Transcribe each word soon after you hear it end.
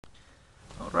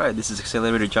Alright, this is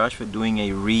Accelerator Joshua doing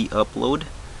a re-upload.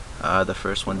 The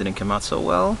first one didn't come out so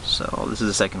well, so this is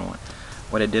the second one.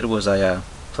 What I did was I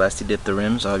PlastiDipped the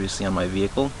rims, obviously, on my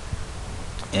vehicle,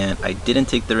 and I didn't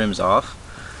take the rims off.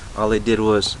 All I did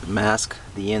was mask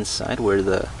the inside where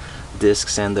the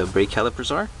discs and the brake calipers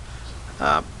are.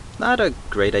 Not a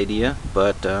great idea,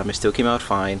 but it still came out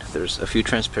fine. There's a few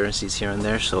transparencies here and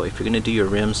there, so if you're gonna do your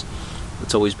rims,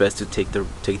 it's always best to take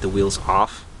the wheels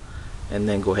off and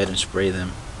then go ahead and spray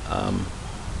them.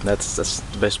 That's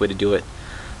the best way to do it.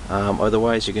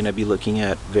 Otherwise, you're gonna be looking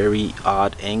at very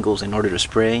odd angles in order to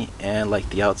spray, and like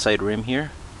the outside rim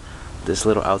here, this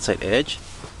little outside edge,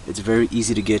 it's very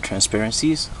easy to get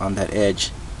transparencies on that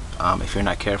edge if you're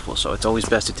not careful. So it's always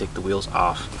best to take the wheels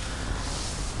off.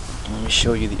 Let me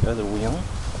show you the other wheel.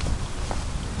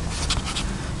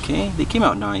 Okay, they came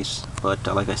out nice, but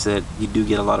like I said, you do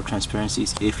get a lot of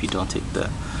transparencies if you don't take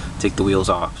the wheels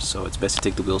off. So it's best to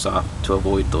take the wheels off to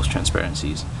avoid those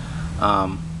transparencies.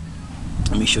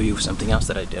 Let me show you something else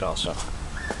that I did also.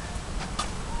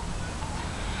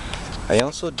 I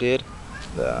also did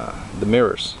the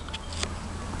mirrors,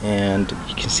 and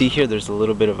you can see here there's a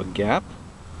little bit of a gap.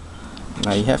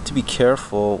 Now you have to be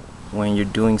careful when you're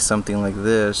doing something like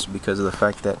this because of the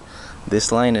fact that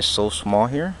this line is so small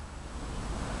here.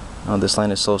 This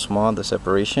line is so small, the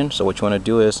separation. So what you want to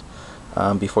do is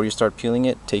before you start peeling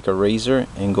it, take a razor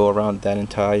and go around that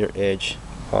entire edge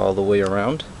all the way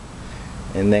around,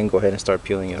 and then go ahead and start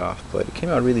peeling it off. But it came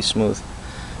out really smooth,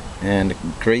 and the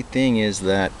great thing is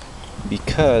that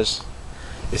because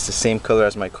it's the same color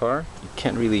as my car, you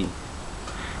can't really,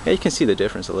 you can see the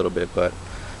difference a little bit, but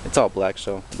it's all black,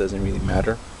 so it doesn't really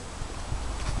matter.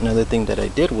 Another thing that I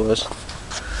did was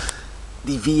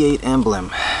the V8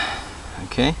 emblem.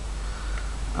 Okay,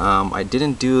 I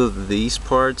didn't do these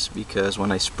parts because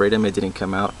when I sprayed them it didn't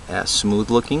come out as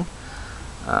smooth looking,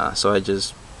 so I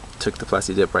just took the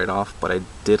PlastiDip right off. But I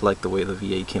did like the way the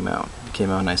V8 came out. It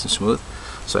came out nice and smooth,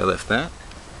 so I left that.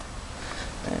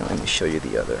 And let me show you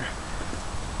the other.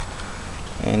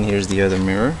 And here's the other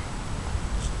mirror.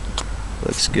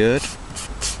 Looks good,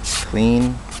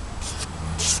 clean.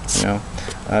 You know,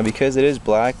 because it is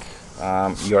black,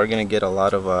 you are gonna get a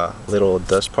lot of little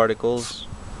dust particles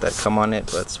that come on it,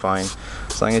 but it's fine.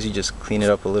 As long as you just clean it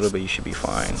up a little bit, you should be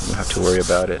fine. You don't have to worry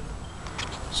about it.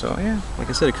 So yeah, like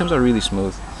I said, it comes out really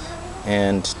smooth.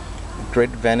 And the great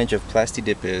advantage of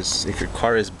PlastiDip is if your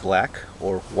car is black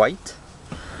or white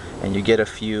and you get a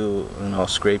few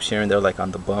scrapes here and there, like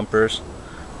on the bumpers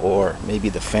or maybe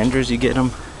the fenders, you get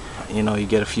them, you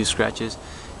get a few scratches,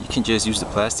 you can just use the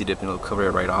PlastiDip and it'll cover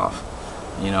it right off.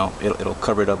 It'll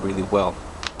cover it up really well.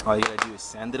 All you gotta do is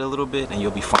sand it a little bit and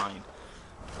you'll be fine.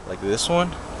 Like this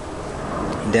one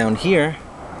down here,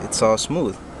 it's all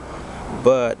smooth,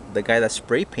 but the guy that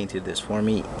spray painted this for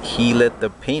me, he let the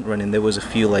paint run and there was a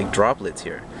few like droplets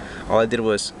here. All I did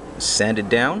was sand it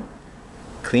down,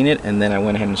 clean it, and then I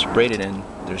went ahead and sprayed it, and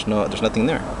there's nothing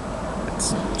there.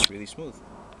 It's really smooth.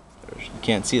 You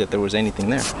can't see that there was anything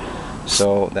there.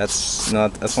 So that's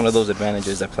one of those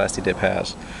advantages that PlastiDip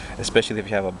has, especially if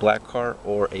you have a black car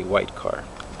or a white car.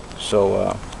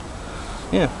 So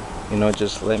yeah,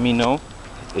 just let me know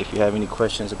if you have any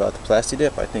questions about the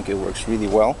PlastiDip. I think it works really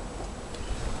well.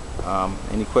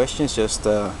 Any questions, just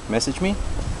message me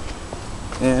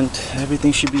and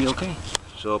everything should be okay.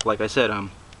 So like I said,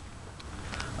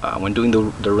 when doing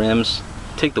the rims,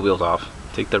 take the wheels off,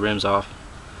 take the rims off,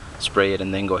 spray it,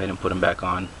 and then go ahead and put them back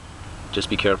on. Just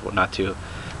be careful not to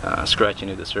scratch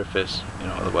into the surface,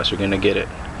 otherwise you're gonna get it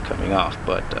coming off.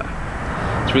 But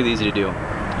it's really easy to do.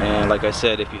 And like I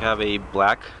said, if you have a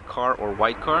black car or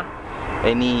white car,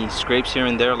 any scrapes here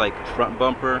and there, like front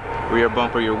bumper, rear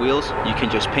bumper, your wheels, you can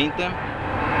just paint them,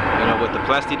 with the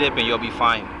PlastiDip, and you'll be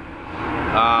fine.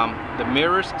 The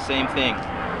mirrors, same thing.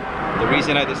 The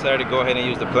reason I decided to go ahead and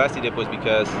use the PlastiDip was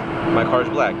because my car is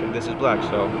black and this is black,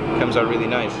 so it comes out really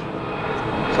nice.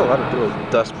 There's a lot of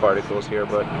little dust particles here,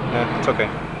 but it's okay.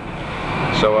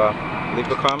 So leave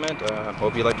a comment.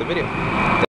 Hope you liked the video.